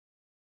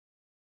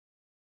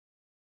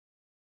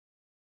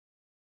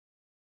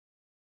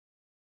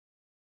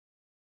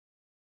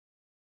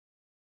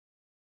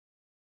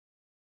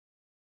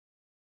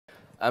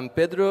I'm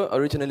Pedro.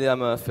 Originally,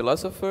 I'm a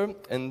philosopher,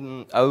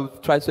 and I'll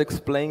try to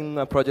explain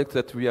a project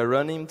that we are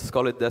running. It's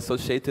called the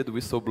Associated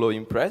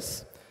Whistleblowing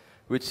Press,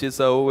 which is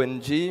a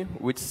ONG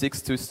which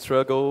seeks to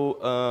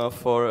struggle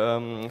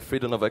for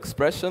freedom of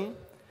expression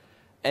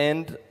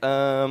and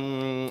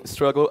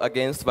struggle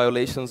against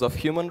violations of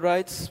human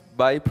rights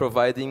by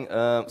providing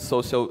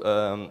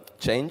social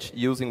change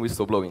using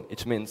whistleblowing.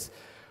 It means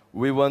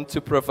we want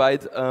to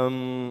provide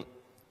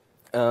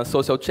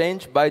social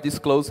change by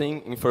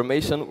disclosing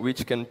information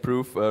which can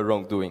prove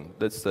wrongdoing.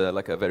 That's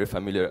like a very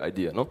familiar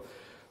idea, no?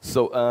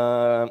 So,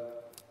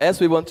 as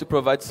we want to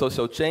provide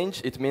social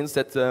change, it means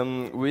that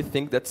we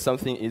think that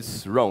something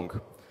is wrong.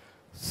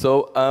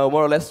 So,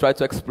 more or less try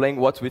to explain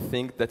what we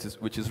think that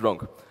is, which is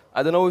wrong.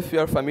 I don't know if you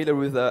are familiar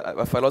with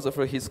a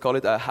philosopher, he's called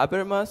it a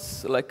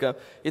Habermas. Like,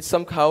 it's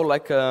somehow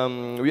like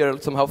we are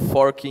somehow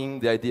forking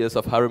the ideas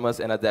of Habermas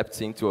and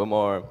adapting to a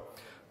more,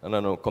 I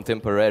don't know,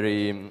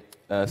 contemporary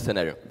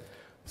scenario.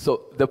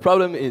 So the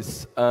problem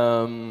is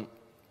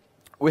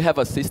we have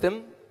a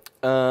system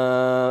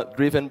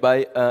driven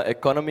by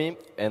economy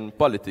and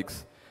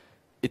politics.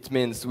 It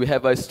means we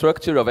have a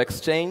structure of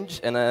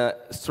exchange and a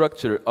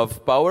structure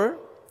of power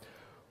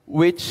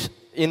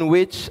in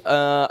which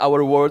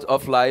our world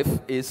of life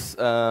is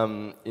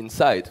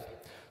inside.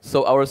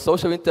 So our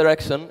social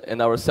interaction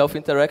and our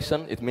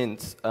self-interaction, it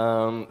means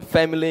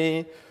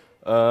family,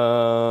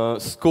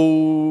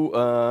 school,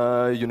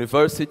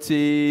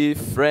 university,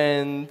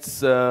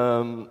 friends,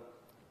 I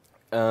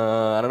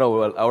don't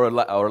know,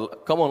 our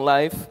common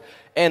life,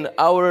 and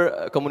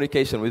our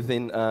communication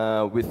within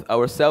with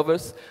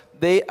ourselves,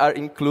 they are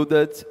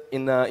included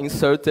in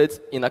inserted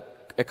in a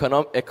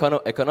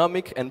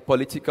economic and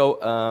political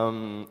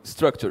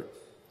structure.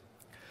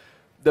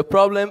 The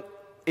problem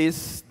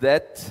is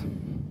that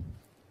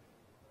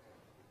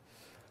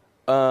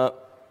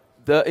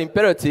the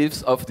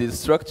imperatives of this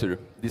structure,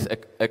 this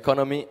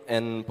economy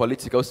and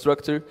political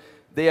structure,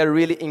 they are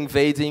really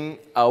invading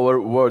our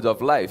world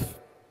of life.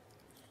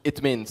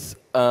 It means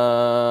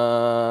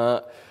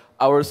our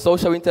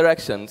social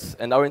interactions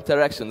and our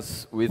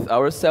interactions with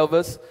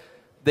ourselves,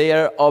 they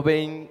are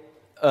obeying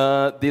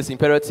these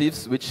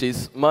imperatives, which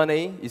is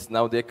money, is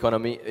now the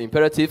economy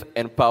imperative,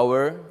 and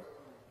power,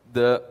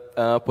 the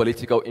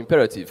political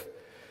imperative.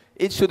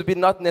 It should be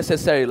not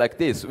necessary like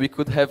this. We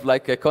could have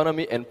like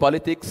economy and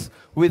politics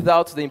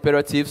without the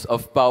imperatives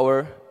of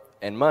power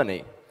and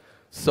money.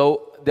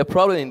 So the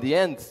problem in the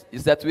end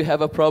is that we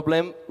have a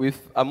problem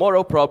with a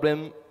moral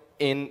problem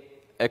in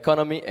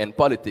economy and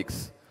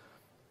politics.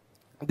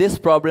 This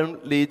problem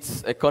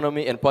leads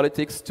economy and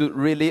politics to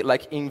really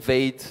like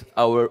invade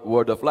our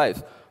world of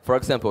life. For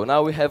example,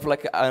 now we have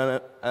like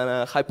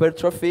a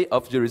hypertrophy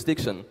of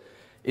jurisdiction.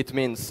 It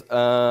means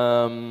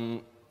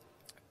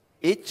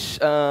each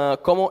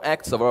common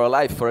acts of our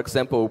life, for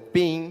example,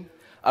 peeing,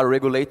 are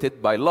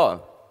regulated by law.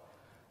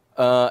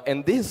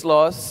 And these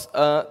laws,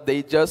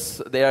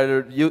 they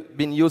are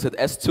being used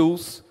as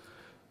tools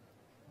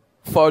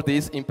for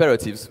these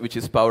imperatives, which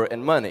is power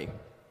and money.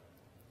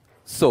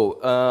 So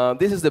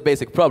this is the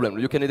basic problem.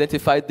 You can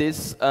identify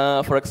this,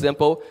 for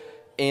example,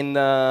 in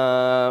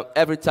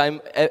every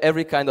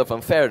kind of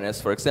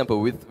unfairness. For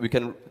example, we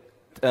can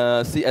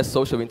see as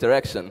social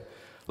interaction.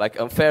 Like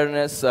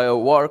unfairness,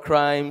 war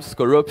crimes,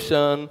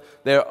 corruption,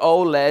 they're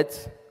all led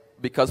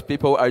because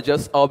people are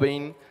just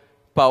obeying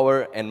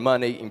power and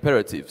money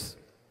imperatives.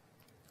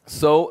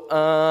 So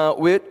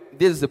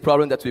this is the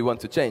problem that we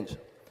want to change.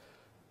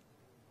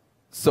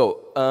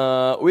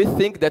 So we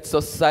think that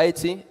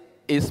society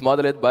is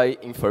modeled by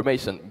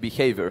information,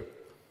 behavior.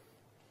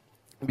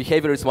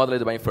 Behavior is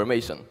modeled by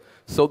information.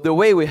 So the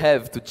way we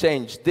have to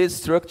change this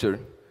structure,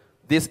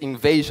 this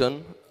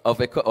invasion of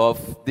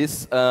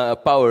this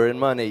power and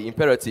money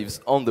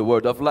imperatives on the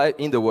world of life,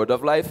 in the world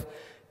of life,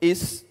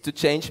 is to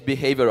change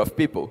behavior of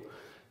people.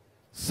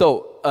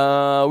 So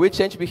we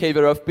change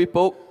behavior of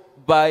people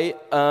by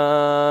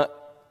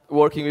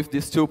working with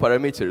these two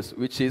parameters,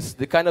 which is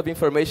the kind of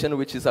information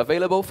which is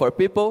available for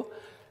people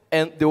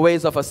and the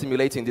ways of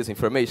assimilating this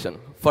information.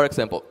 For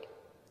example,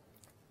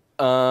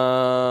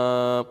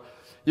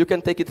 you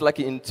can take it like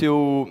in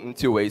two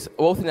ways.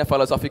 Both in a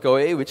philosophical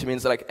way, which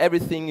means like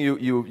everything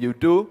you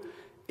do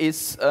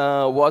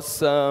was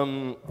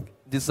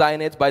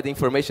designed by the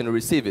information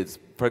received,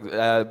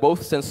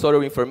 both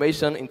sensorial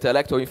information,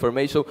 intellectual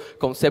information,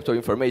 conceptual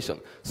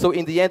information. So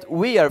in the end,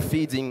 we are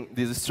feeding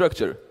this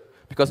structure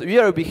because we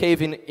are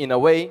behaving in a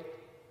way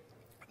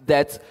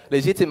that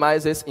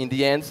legitimizes, in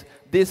the end,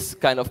 this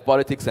kind of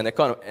politics and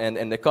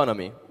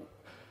economy.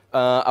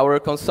 Our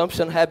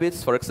consumption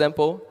habits, for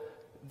example,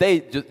 they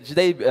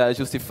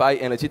justify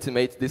and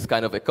legitimate this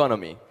kind of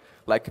economy.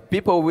 Like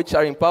people which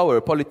are in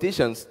power,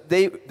 politicians,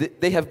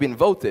 they have been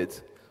voted.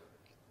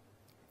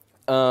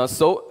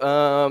 So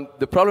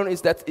the problem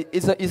is that it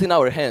is in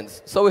our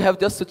hands. So we have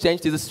just to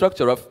change this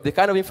structure of the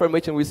kind of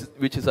information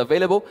which is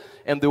available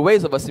and the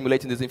ways of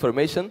assimilating this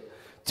information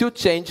to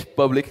change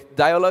public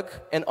dialogue.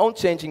 And on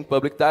changing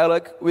public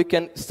dialogue, we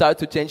can start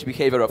to change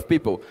behavior of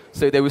people.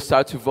 So they will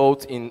start to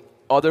vote in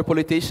other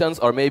politicians,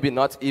 or maybe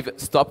not even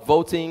stop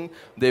voting.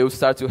 They will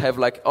start to have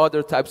like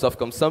other types of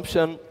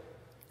consumption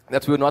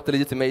that will not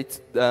legitimate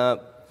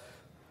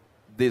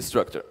this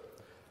structure.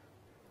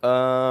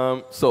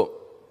 So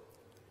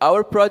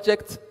our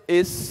project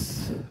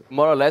is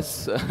more or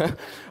less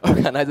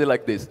organized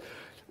like this.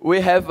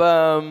 We have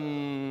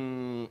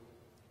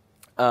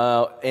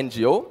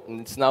NGO,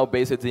 and it's now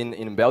based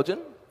in Belgium.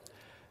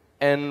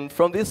 And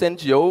from this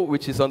NGO,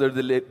 which is under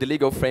the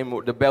legal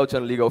framework, the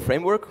Belgian legal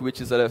framework, which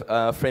is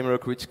a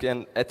framework which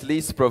can at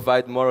least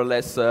provide more or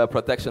less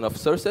protection of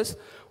sources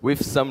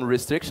with some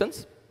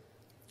restrictions.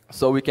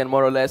 So we can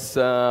more or less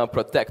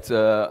protect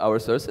our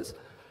sources.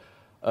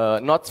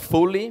 Not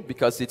fully,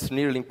 because it's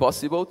nearly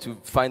impossible to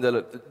find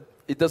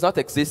it does not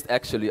exist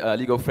actually a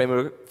legal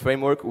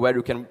framework where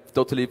you can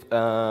totally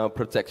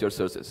protect your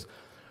sources.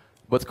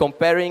 But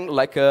comparing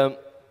like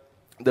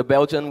the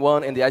Belgian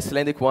one and the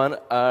Icelandic one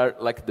are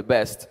like the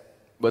best,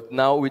 but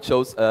now we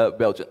chose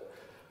Belgium.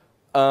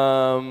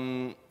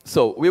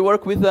 So we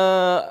work with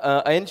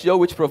an NGO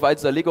which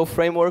provides a legal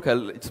framework.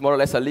 It's more or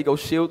less a legal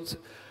shield,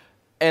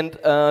 and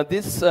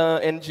this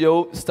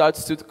NGO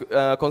starts to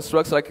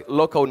construct like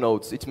local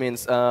nodes. It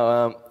means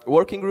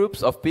working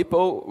groups of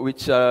people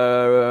which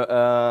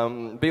are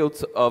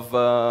built of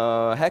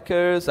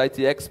hackers, IT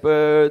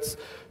experts,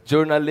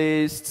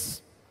 journalists,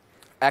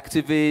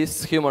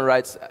 activists, human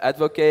rights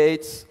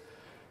advocates,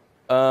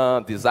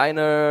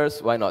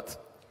 designers, why not?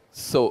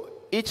 So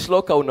each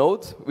local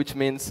node, which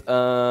means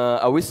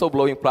a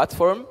whistleblowing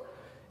platform,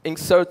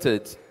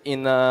 inserted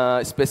in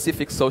a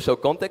specific social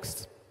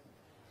context,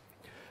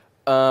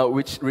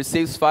 which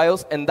receives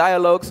files and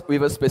dialogues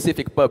with a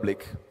specific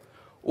public.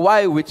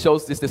 Why we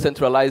chose this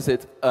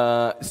decentralized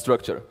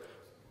structure?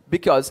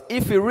 Because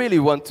if we really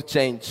want to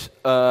change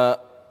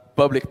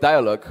public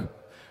dialogue,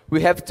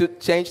 we have to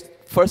change,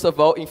 first of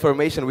all,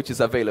 information which is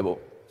available.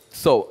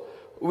 So,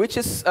 which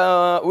is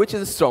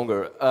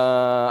stronger?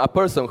 A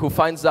person who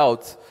finds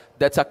out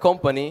that a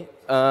company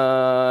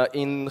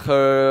in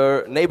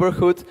her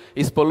neighborhood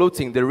is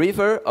polluting the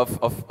river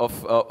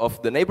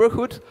of the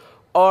neighborhood,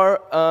 or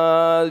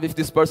if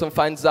this person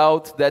finds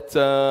out that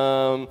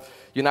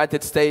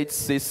United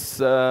States is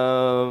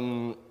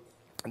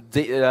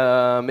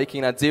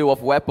making a deal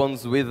of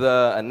weapons with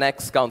a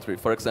next country,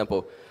 for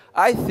example.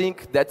 I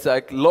think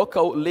that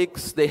local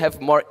leaks, they have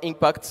more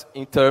impact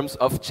in terms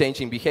of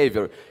changing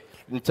behavior,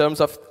 in terms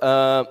of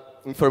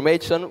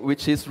information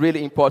which is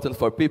really important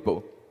for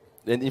people,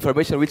 and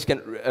information which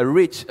can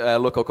reach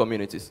local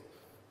communities.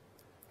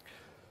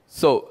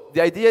 So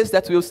the idea is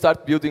that we'll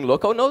start building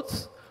local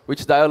nodes,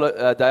 which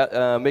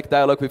make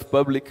dialogue with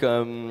public,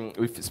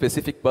 with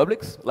specific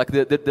publics. Like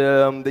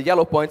the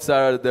yellow points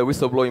are the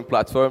whistleblowing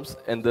platforms,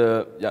 and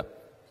yeah.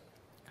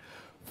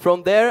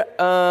 From there,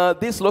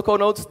 these local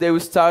nodes, they will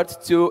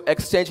start to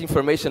exchange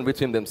information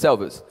between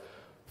themselves.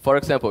 For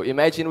example,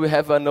 imagine we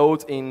have a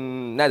node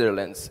in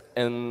Netherlands,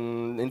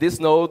 and in this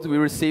node we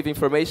receive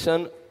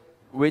information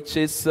which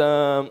is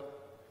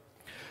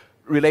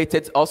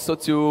related also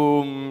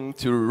to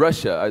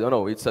Russia. I don't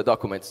know, it's a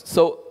document.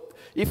 So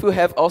if we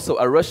have also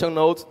a Russian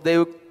node,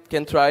 they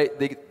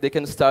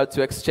can start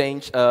to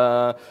exchange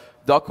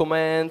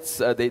documents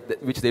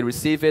which they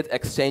receive it,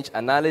 exchange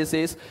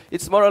analysis.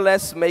 It's more or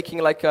less making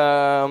like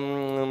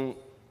a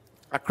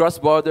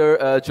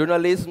cross-border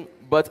journalism,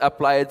 but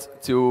applied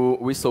to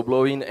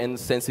whistleblowing and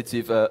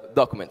sensitive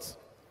documents.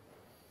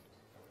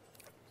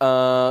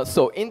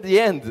 So in the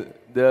end,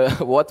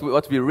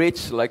 what we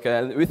reach, like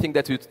we think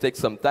that it would take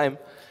some time,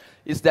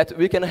 is that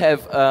we can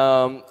have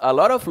a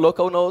lot of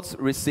local nodes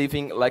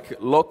receiving like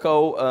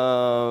local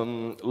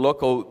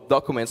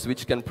documents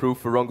which can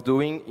prove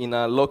wrongdoing in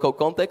a local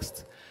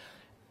context,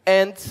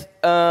 and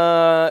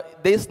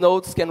these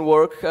nodes can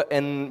work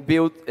and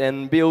build a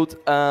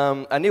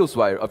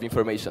newswire of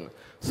information.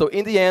 So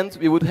in the end,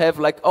 we would have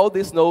like all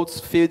these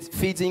nodes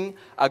feeding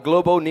a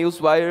global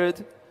newswire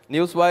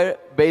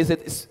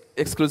based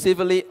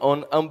exclusively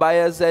on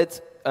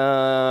unbiased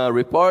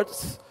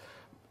reports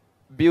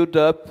built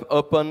up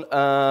upon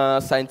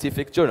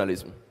scientific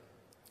journalism.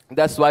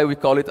 That's why we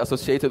call it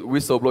associated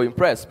whistleblowing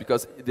press,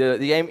 because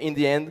the aim in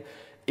the end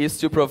is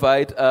to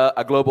provide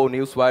a global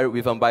newswire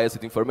with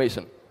unbiased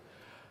information.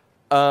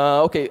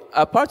 Okay,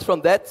 apart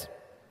from that,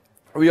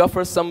 we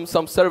offer some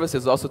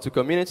services also to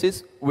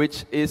communities,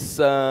 which is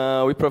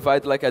we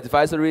provide like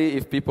advisory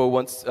if people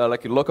want,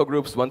 like local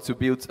groups want to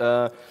build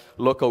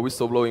local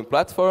whistleblowing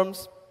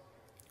platforms.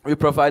 We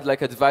provide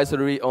like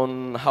advisory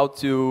on how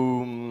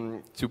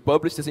to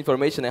publish this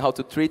information and how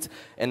to treat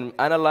and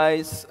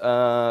analyze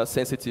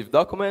sensitive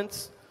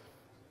documents.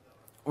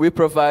 We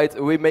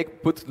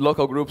put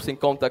local groups in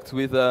contact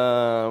with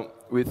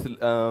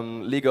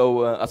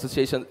legal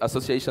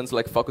associations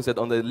like focused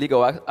on the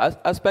legal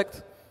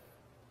aspect.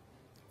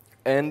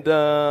 And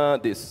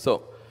this.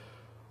 So,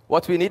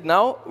 What we need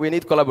now, we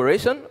need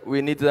collaboration.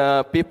 We need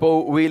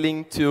people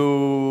willing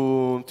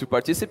to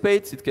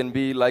participate. It can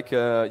be like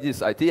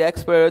yes, IT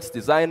experts,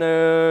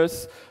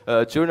 designers,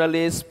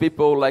 journalists,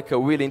 people like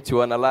willing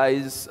to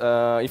analyze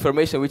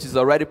information which is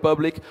already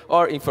public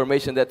or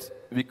information that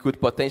we could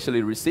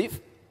potentially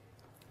receive.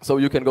 So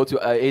you can go to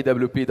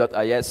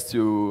awp.is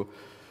to,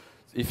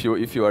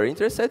 if you are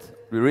interested.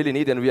 We really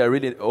need, and we are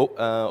really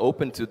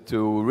open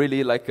to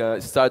really like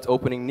start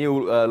opening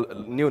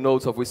new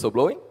nodes of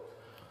whistleblowing.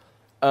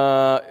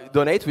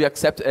 Donate, we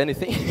accept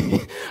anything.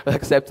 We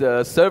accept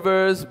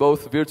servers,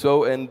 both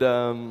virtual and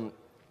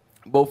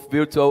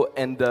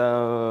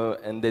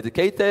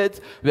dedicated.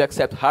 We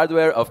accept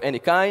hardware of any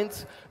kind.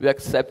 We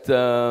accept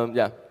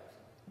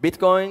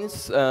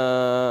bitcoins,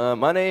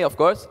 money, of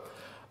course.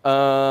 We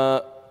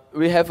are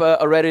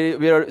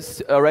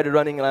already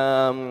running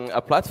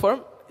a platform.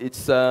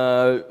 It's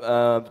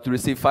to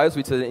receive files,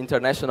 which is an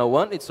international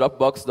one. It's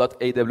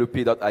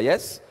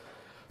dropbox.awp.is.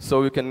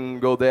 So you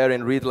can go there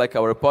and read like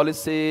our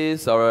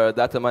policies, our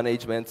data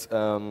management,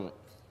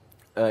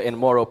 and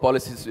moral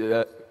policies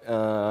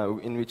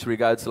in which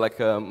regards like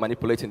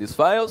manipulating these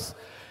files.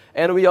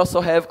 And we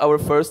also have our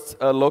first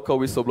local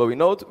whistleblowing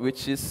node,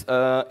 which is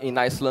in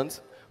Iceland,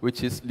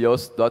 which is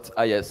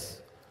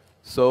lios.is.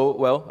 So,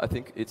 well, I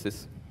think it's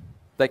this.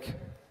 Thank you.